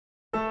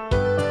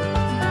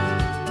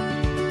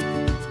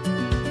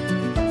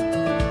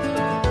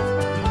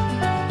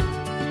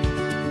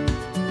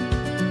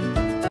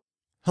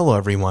Hello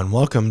everyone,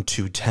 welcome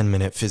to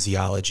 10-Minute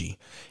Physiology.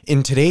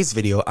 In today's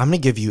video, I'm going to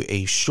give you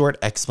a short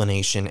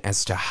explanation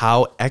as to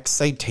how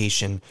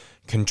excitation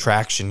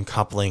contraction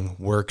coupling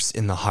works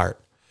in the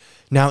heart.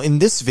 Now in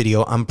this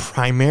video, I'm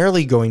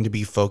primarily going to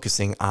be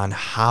focusing on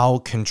how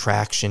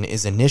contraction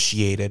is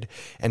initiated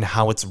and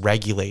how it's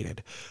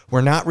regulated.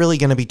 We're not really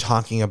going to be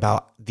talking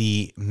about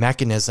the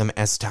mechanism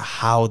as to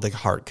how the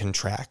heart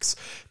contracts.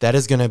 That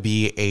is going to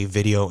be a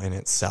video in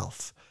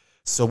itself.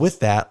 So with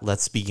that,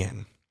 let's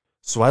begin.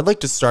 So I'd like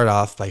to start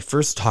off by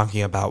first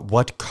talking about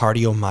what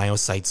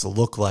cardiomyocytes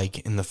look like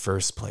in the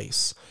first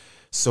place.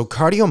 So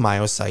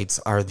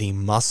cardiomyocytes are the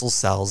muscle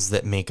cells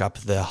that make up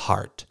the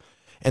heart.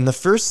 And the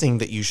first thing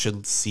that you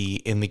should see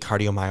in the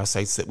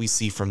cardiomyocytes that we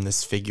see from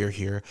this figure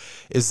here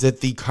is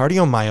that the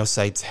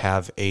cardiomyocytes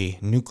have a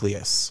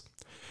nucleus.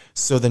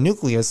 So the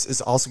nucleus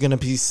is also going to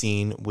be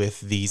seen with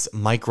these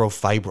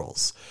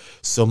microfibrils.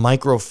 So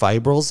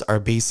microfibrils are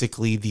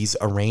basically these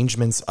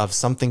arrangements of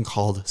something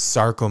called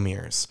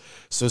sarcomeres.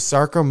 So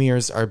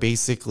sarcomeres are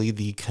basically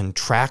the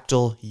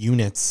contractile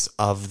units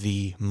of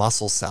the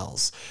muscle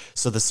cells.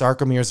 So the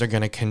sarcomeres are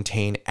going to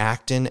contain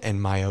actin and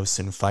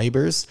myosin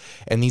fibers,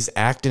 and these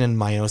actin and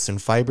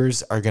myosin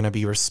fibers are going to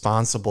be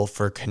responsible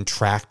for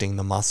contracting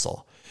the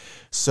muscle.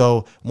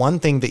 So one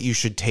thing that you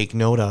should take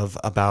note of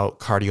about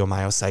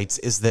cardiomyocytes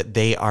is that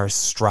they are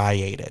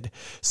striated.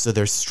 So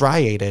they're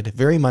striated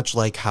very much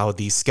like how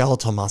the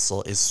skeletal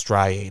muscle is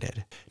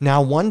striated.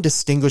 Now, one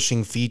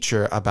distinguishing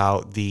feature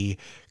about the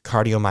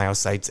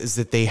cardiomyocytes is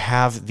that they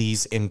have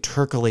these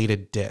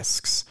intercalated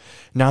discs.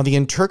 Now, the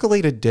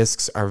intercalated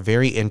discs are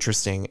very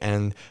interesting,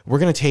 and we're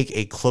going to take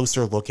a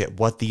closer look at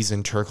what these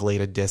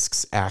intercalated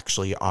discs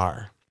actually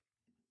are.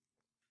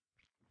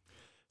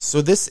 So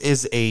this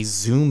is a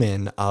zoom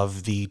in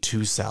of the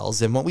two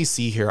cells, and what we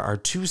see here are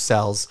two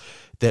cells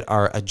that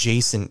are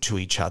adjacent to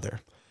each other.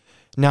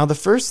 Now, the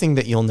first thing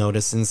that you'll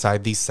notice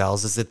inside these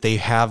cells is that they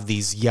have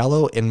these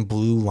yellow and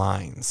blue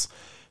lines.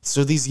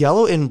 So these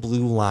yellow and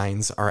blue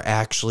lines are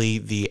actually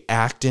the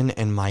actin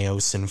and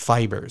myosin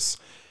fibers.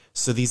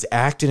 So these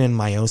actin and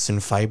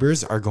myosin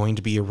fibers are going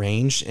to be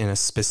arranged in a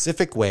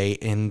specific way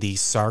in the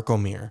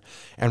sarcomere.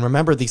 And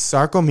remember, the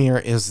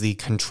sarcomere is the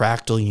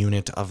contractile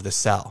unit of the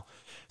cell.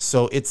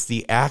 So it's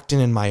the actin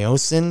and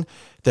myosin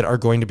that are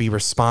going to be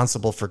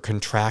responsible for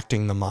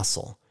contracting the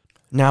muscle.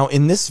 Now,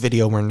 in this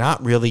video, we're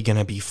not really going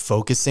to be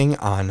focusing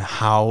on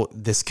how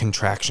this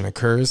contraction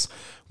occurs.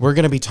 We're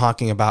going to be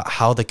talking about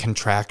how the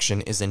contraction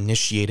is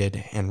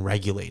initiated and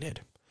regulated.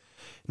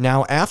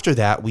 Now, after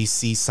that, we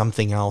see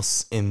something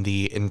else in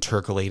the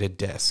intercalated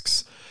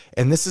discs.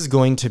 And this is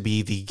going to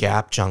be the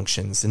gap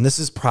junctions. And this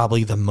is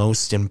probably the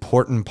most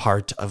important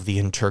part of the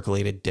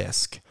intercalated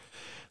disc.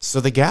 So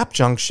the gap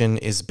junction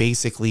is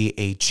basically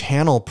a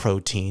channel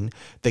protein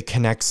that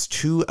connects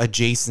two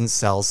adjacent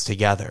cells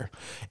together.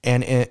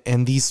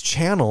 And these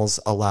channels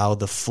allow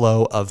the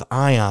flow of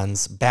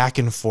ions back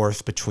and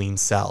forth between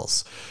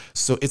cells.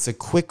 So it's a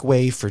quick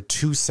way for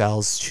two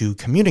cells to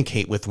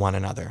communicate with one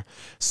another.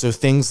 So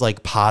things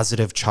like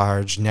positive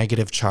charge,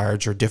 negative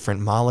charge, or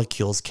different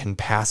molecules can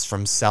pass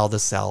from cell to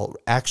cell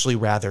actually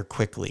rather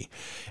quickly.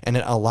 And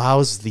it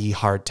allows the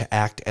heart to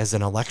act as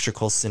an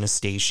electrical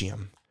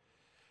synesthesium.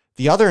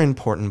 The other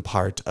important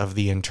part of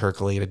the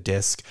intercalated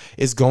disc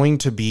is going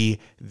to be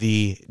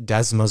the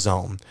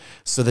desmosome.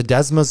 So the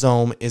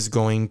desmosome is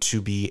going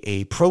to be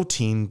a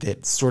protein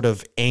that sort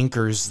of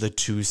anchors the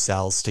two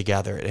cells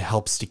together. It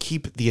helps to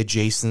keep the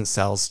adjacent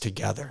cells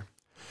together.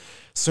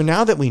 So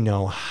now that we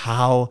know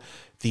how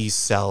these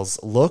cells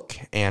look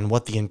and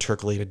what the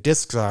intercalated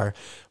discs are,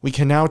 we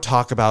can now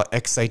talk about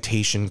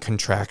excitation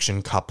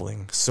contraction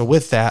coupling. So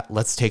with that,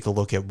 let's take a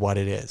look at what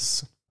it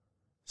is.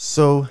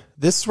 So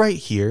this right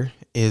here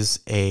is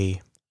a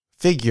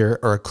figure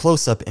or a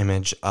close-up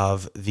image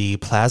of the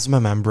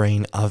plasma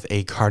membrane of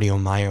a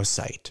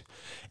cardiomyocyte.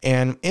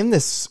 And in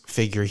this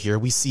figure here,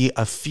 we see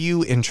a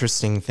few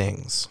interesting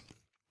things.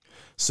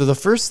 So the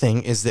first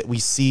thing is that we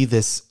see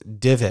this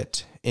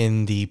divot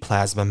in the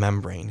plasma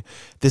membrane.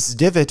 This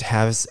divot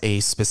has a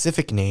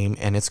specific name,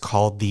 and it's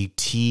called the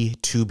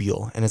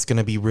T-tubule, and it's going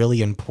to be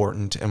really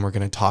important, and we're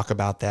going to talk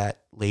about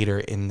that later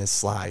in this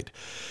slide.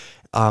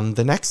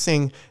 The next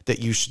thing that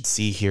you should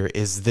see here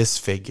is this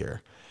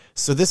figure.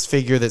 So this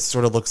figure that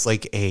sort of looks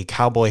like a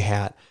cowboy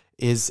hat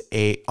is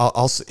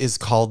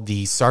called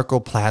the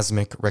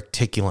Sarcoplasmic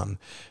Reticulum.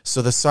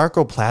 So the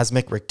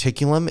Sarcoplasmic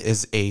Reticulum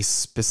is a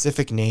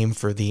specific name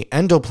for the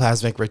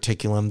endoplasmic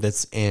reticulum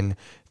that's in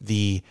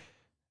the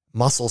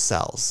muscle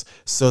cells.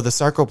 So the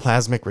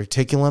sarcoplasmic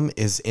reticulum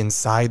is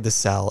inside the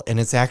cell, and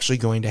it's actually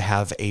going to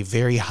have a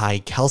very high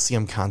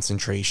calcium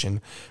concentration,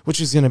 which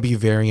is going to be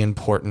very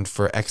important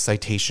for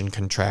excitation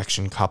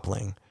contraction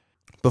coupling.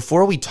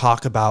 Before we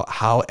talk about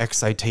how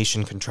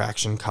excitation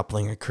contraction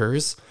coupling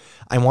occurs,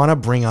 I want to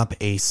bring up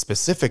a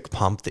specific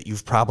pump that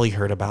you've probably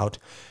heard about,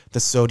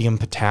 the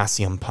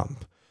sodium-potassium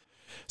pump.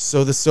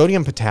 So the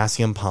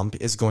sodium-potassium pump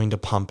is going to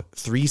pump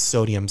 3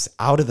 sodiums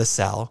out of the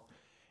cell,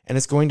 and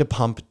it's going to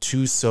pump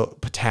 2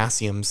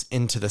 potassiums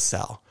into the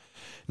cell.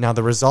 Now,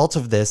 the result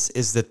of this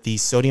is that the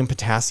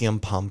sodium-potassium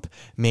pump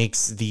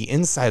makes the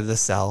inside of the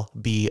cell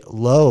be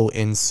low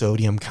in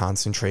sodium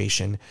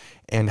concentration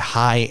and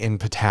high in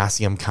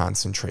potassium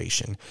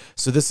concentration.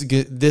 So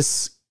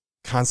this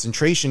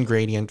concentration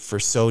gradient for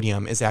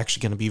sodium is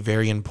actually going to be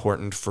very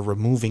important for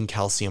removing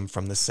calcium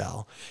from the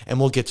cell, and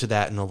we'll get to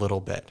that in a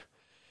little bit.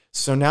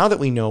 So now that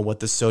we know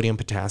what the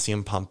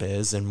sodium-potassium pump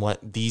is and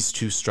what these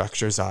two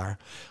structures are,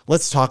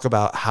 let's talk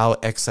about how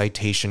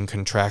excitation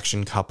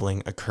contraction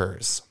coupling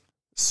occurs.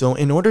 So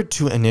in order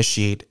to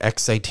initiate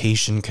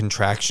excitation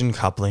contraction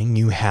coupling,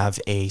 you have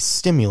a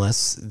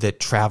stimulus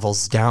that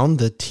travels down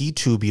the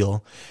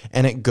T-tubule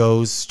and it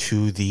goes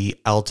to the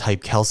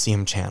L-type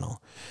calcium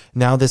channel.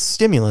 Now this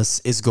stimulus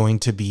is going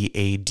to be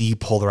a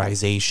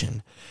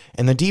depolarization,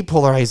 and the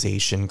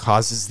depolarization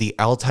causes the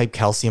L-type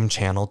calcium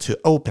channel to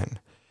open.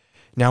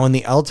 Now, when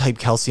the L-type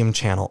calcium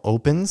channel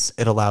opens,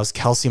 it allows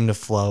calcium to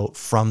flow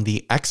from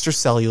the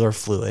extracellular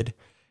fluid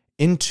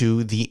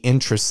into the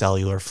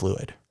intracellular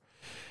fluid.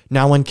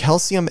 Now, when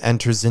calcium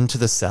enters into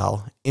the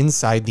cell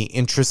inside the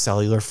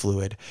intracellular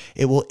fluid,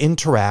 it will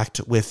interact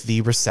with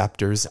the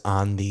receptors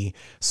on the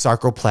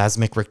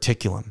Sarcoplasmic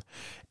Reticulum.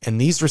 And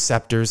these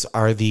receptors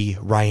are the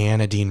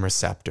Rhianidine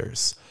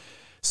Receptors.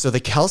 So the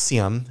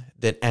calcium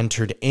that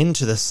entered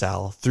into the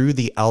cell through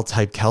the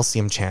L-type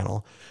calcium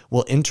channel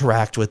will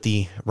interact with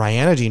the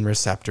Rhianidine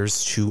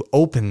receptors to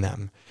open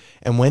them.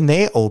 And when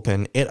they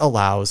open, it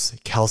allows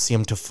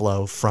calcium to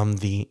flow from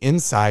the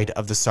inside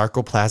of the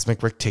sarcoplasmic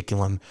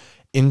reticulum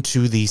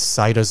into the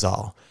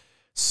cytosol.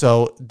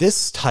 So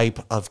this type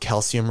of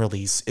calcium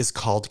release is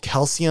called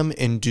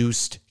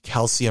calcium-induced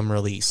calcium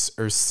release,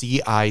 or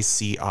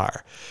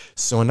CICR.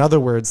 So in other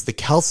words, the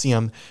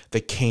calcium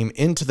that came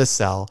into the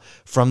cell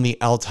from the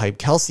L-type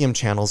calcium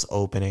channels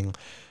opening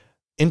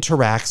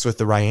interacts with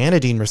the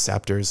Rhianidine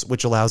receptors,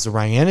 which allows the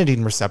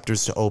Rhianidine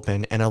receptors to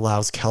open and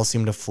allows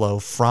calcium to flow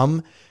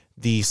from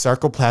the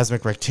sarcoplasmic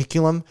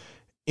reticulum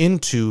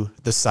into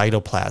the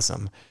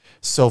cytoplasm.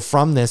 So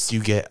from this,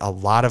 you get a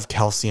lot of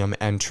calcium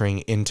entering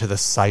into the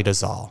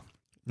cytosol.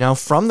 Now,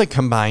 from the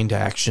combined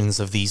actions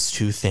of these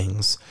two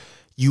things,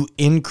 you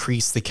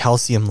increase the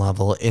calcium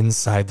level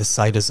inside the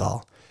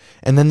cytosol.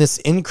 And then this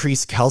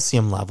increased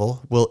calcium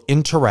level will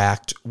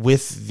interact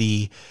with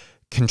the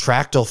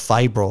contractile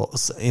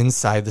fibrils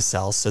inside the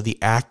cell, so the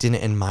actin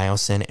and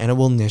myosin, and it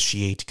will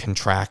initiate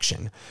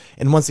contraction.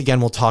 And once again,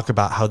 we'll talk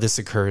about how this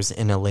occurs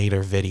in a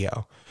later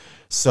video.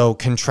 So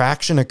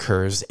contraction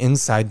occurs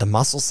inside the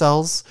muscle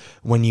cells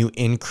when you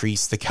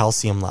increase the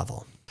calcium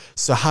level.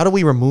 So how do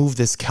we remove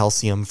this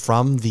calcium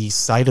from the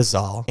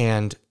cytosol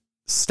and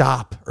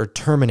stop or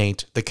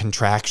terminate the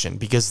contraction?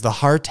 Because the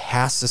heart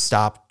has to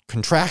stop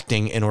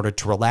contracting in order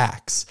to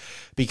relax,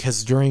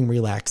 because during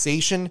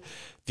relaxation,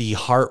 the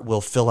heart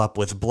will fill up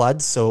with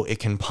blood so it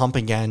can pump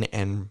again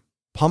and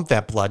pump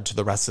that blood to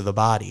the rest of the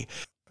body.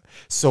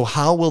 So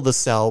how will the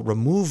cell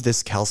remove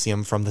this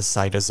calcium from the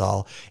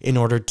cytosol in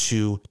order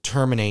to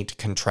terminate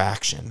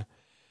contraction?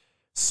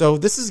 So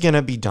this is going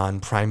to be done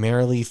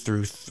primarily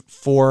through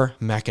four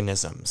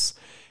mechanisms.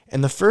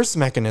 And the first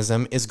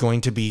mechanism is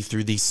going to be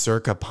through the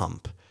Sarca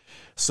pump.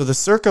 So the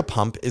Sarca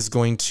pump is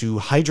going to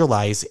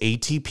hydrolyze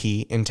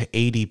ATP into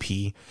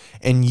ADP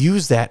and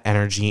use that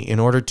energy in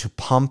order to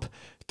pump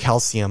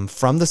calcium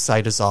from the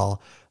cytosol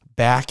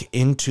back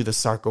into the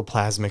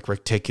sarcoplasmic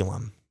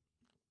reticulum.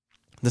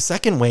 The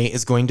second way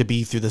is going to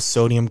be through the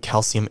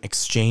sodium-calcium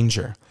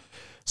exchanger.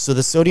 So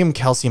the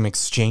sodium-calcium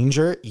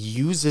exchanger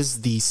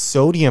uses the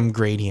sodium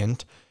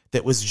gradient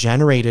that was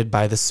generated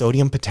by the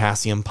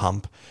sodium-potassium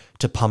pump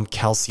to pump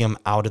calcium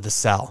out of the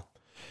cell.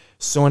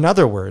 So in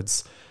other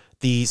words,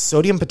 the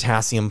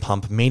sodium-potassium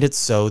pump made it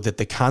so that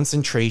the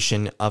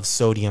concentration of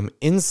sodium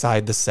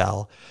inside the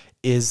cell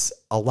is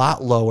a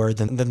lot lower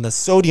than the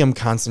sodium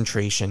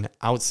concentration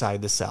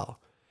outside the cell.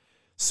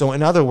 So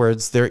in other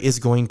words, there is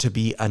going to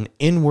be an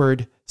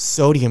inward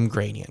sodium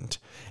gradient.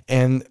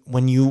 And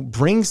when you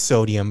bring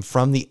sodium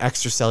from the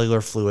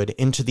extracellular fluid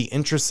into the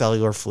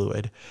intracellular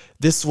fluid,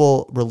 this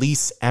will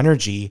release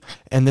energy,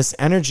 and this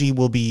energy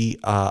will be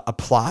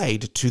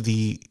applied to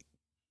the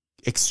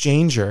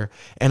exchanger,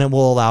 and it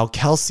will allow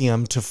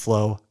calcium to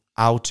flow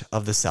out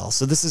of the cell.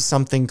 So this is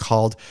something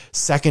called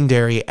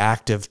secondary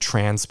active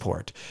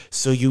transport.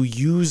 So you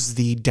use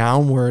the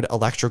downward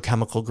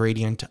electrochemical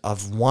gradient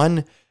of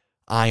one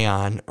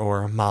ion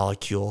or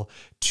molecule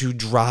to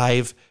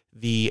drive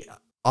the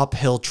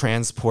uphill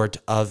transport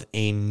of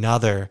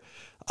another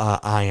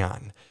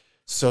ion.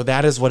 So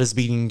that is what is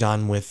being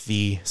done with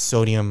the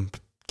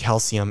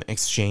sodium-calcium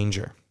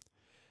exchanger.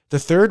 The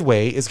third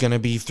way is going to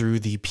be through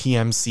the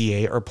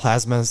PMCA, or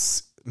plasma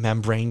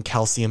membrane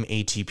calcium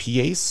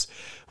ATPase,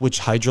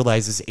 which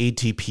hydrolyzes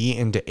ATP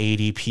into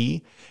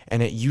ADP,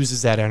 and it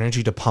uses that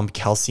energy to pump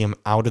calcium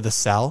out of the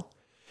cell.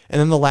 And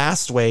then the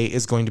last way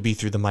is going to be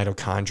through the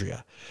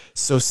mitochondria.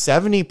 So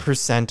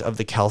 70% of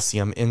the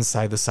calcium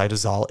inside the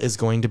cytosol is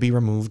going to be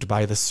removed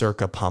by the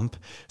Sarca pump.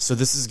 So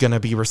this is going to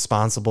be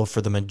responsible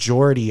for the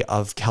majority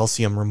of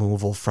calcium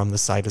removal from the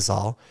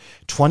cytosol.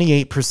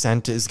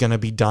 28% is going to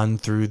be done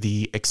through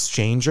the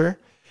exchanger,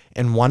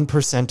 and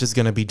 1% is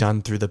going to be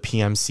done through the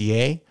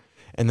PMCA,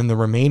 and then the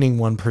remaining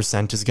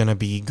 1% is going to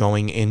be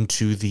going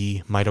into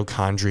the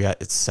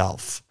mitochondria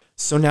itself.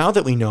 So now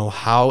that we know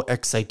how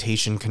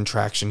excitation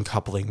contraction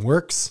coupling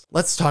works,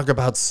 let's talk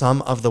about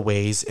some of the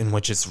ways in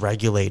which it's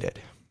regulated.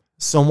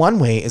 So one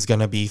way is going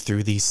to be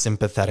through the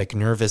sympathetic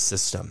nervous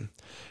system.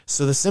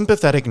 So the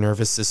sympathetic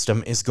nervous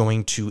system is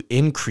going to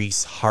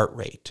increase heart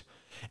rate.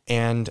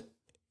 And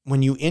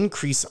when you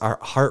increase our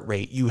heart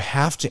rate, you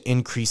have to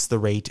increase the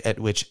rate at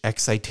which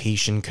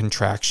excitation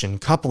contraction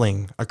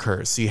coupling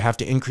occurs. So you have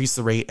to increase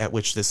the rate at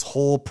which this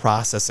whole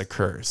process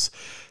occurs.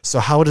 So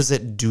how does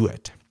it do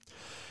it?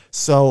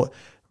 So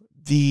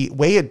the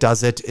way it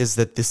does it is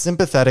that the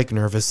sympathetic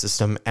nervous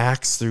system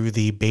acts through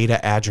the beta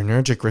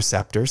adrenergic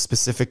receptor,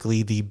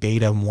 specifically the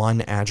beta 1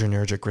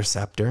 adrenergic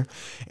receptor.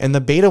 And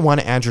the beta 1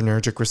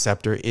 adrenergic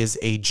receptor is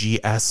a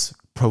GS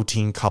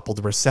protein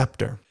coupled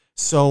receptor.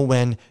 So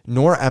when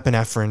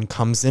norepinephrine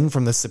comes in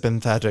from the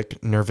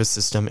sympathetic nervous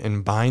system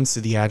and binds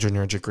to the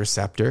adrenergic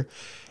receptor,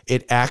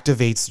 it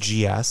activates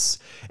GS,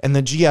 and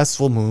the GS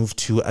will move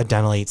to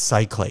adenylate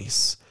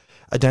cyclase.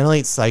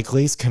 Adenylate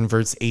cyclase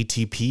converts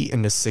ATP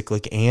into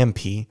cyclic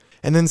AMP,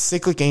 and then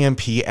cyclic AMP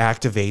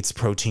activates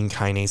protein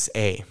kinase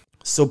A.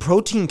 So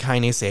protein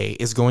kinase A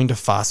is going to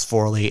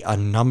phosphorylate a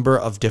number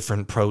of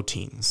different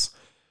proteins.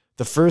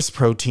 The first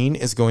protein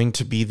is going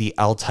to be the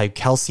L-type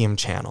calcium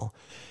channel.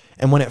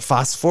 And when it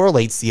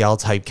phosphorylates the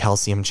L-type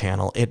calcium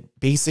channel, it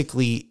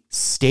basically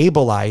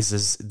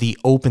stabilizes the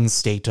open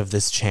state of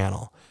this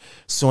channel.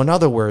 So in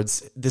other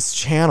words, this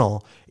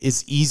channel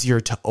is easier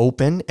to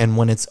open, and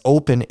when it's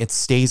open, it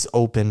stays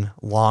open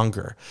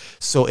longer.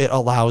 So it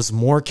allows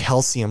more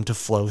calcium to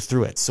flow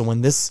through it. So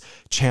when this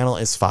channel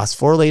is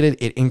phosphorylated,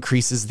 it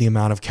increases the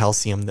amount of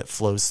calcium that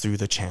flows through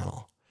the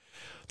channel.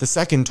 The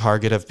second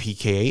target of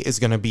PKA is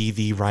going to be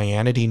the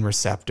Rhianidine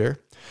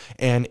receptor.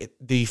 And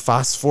the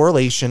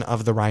phosphorylation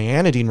of the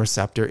Rhianidine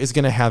receptor is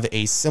going to have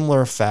a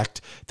similar effect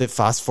that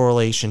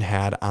phosphorylation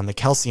had on the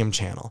calcium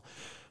channel.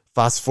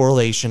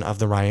 Phosphorylation of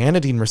the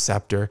Rhianidine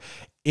receptor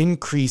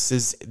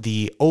increases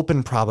the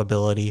open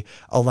probability,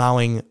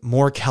 allowing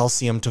more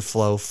calcium to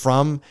flow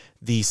from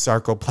the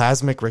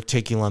sarcoplasmic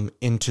reticulum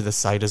into the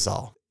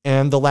cytosol.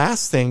 And the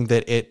last thing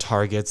that it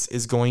targets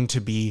is going to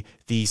be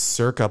the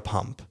Circa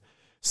pump.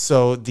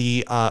 So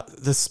the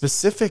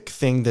specific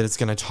thing that it's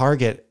going to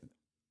target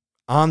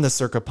on the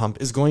Circa pump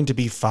is going to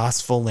be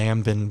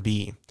phospholambin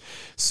B.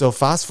 So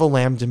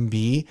phospholambin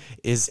B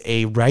is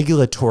a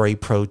regulatory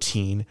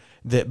protein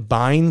that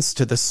binds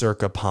to the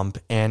Circa pump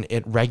and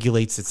it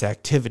regulates its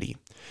activity.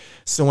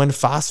 So when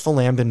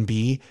phospholambin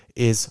B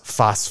is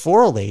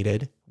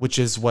phosphorylated, which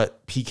is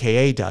what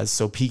PKA does,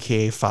 so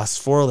PKA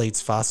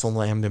phosphorylates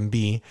phospholambin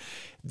B,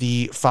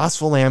 the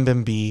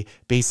phospholambin B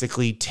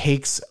basically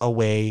takes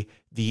away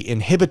the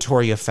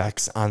inhibitory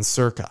effects on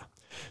Circa.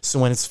 So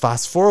when it's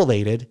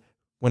phosphorylated,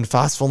 when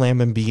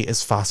phospholambin B is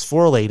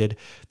phosphorylated,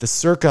 the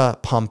Circa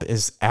pump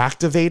is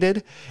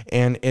activated,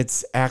 and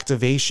its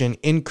activation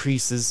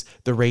increases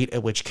the rate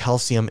at which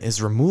calcium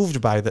is removed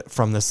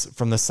from the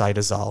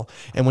cytosol.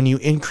 And when you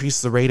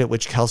increase the rate at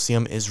which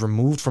calcium is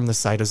removed from the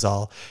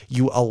cytosol,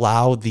 you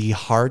allow the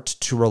heart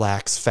to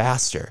relax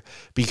faster.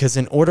 Because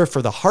in order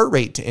for the heart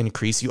rate to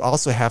increase, you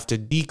also have to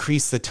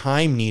decrease the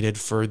time needed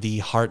for the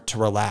heart to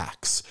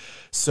relax.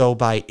 So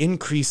by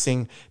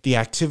increasing the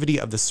activity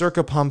of the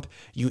Circa pump,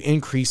 you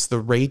increase the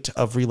rate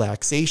of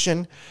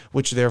relaxation,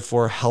 which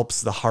therefore helps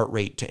the heart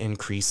rate to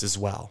increase as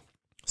well.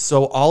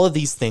 So all of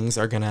these things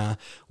are going to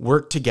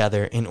work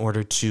together in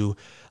order to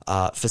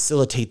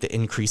facilitate the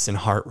increase in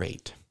heart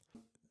rate.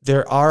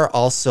 There are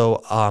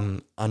also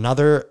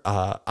another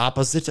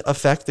opposite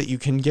effect that you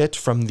can get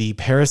from the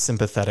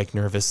parasympathetic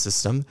nervous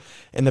system.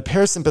 And the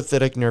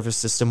parasympathetic nervous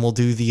system will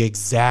do the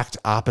exact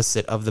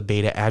opposite of the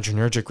beta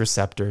adrenergic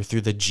receptor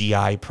through the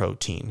GI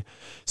protein.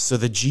 So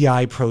the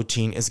GI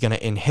protein is going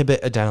to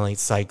inhibit adenylate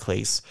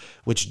cyclase,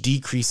 which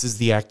decreases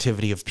the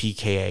activity of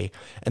PKA.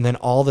 And then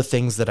all the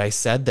things that I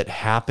said that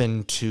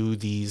happen to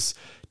these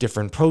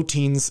different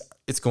proteins,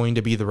 it's going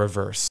to be the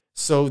reverse.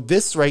 So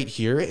this right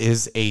here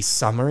is a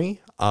summary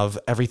of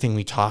everything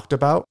we talked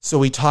about. So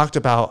we talked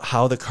about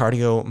how the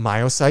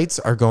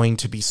cardiomyocytes are going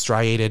to be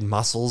striated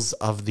muscles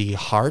of the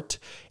heart,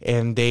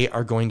 and they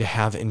are going to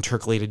have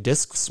intercalated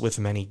discs with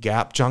many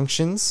gap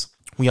junctions.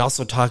 We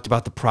also talked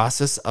about the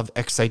process of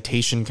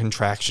excitation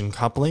contraction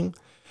coupling,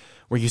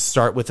 where you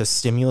start with a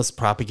stimulus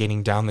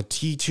propagating down the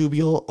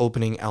T-tubule,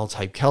 opening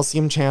L-type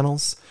calcium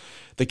channels.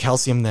 The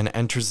calcium then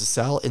enters the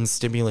cell and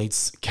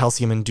stimulates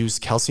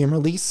calcium-induced calcium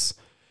release.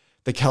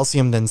 The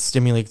calcium then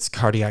stimulates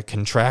cardiac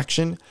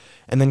contraction,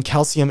 and then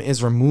calcium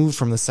is removed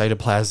from the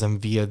cytoplasm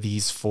via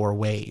these four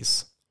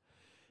ways.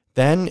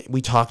 Then we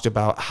talked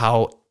about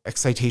how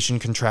excitation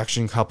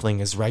contraction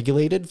coupling is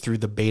regulated through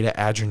the beta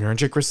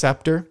adrenergic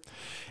receptor.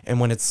 And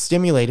when it's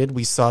stimulated,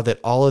 we saw that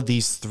all of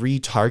these three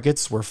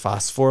targets were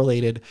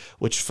phosphorylated,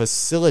 which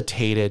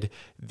facilitated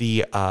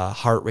the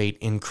heart rate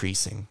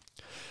increasing.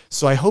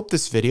 So I hope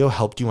this video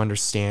helped you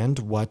understand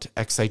what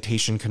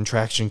excitation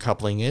contraction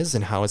coupling is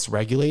and how it's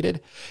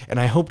regulated, and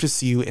I hope to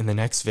see you in the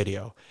next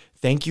video.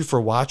 Thank you for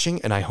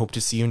watching, and I hope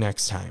to see you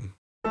next time.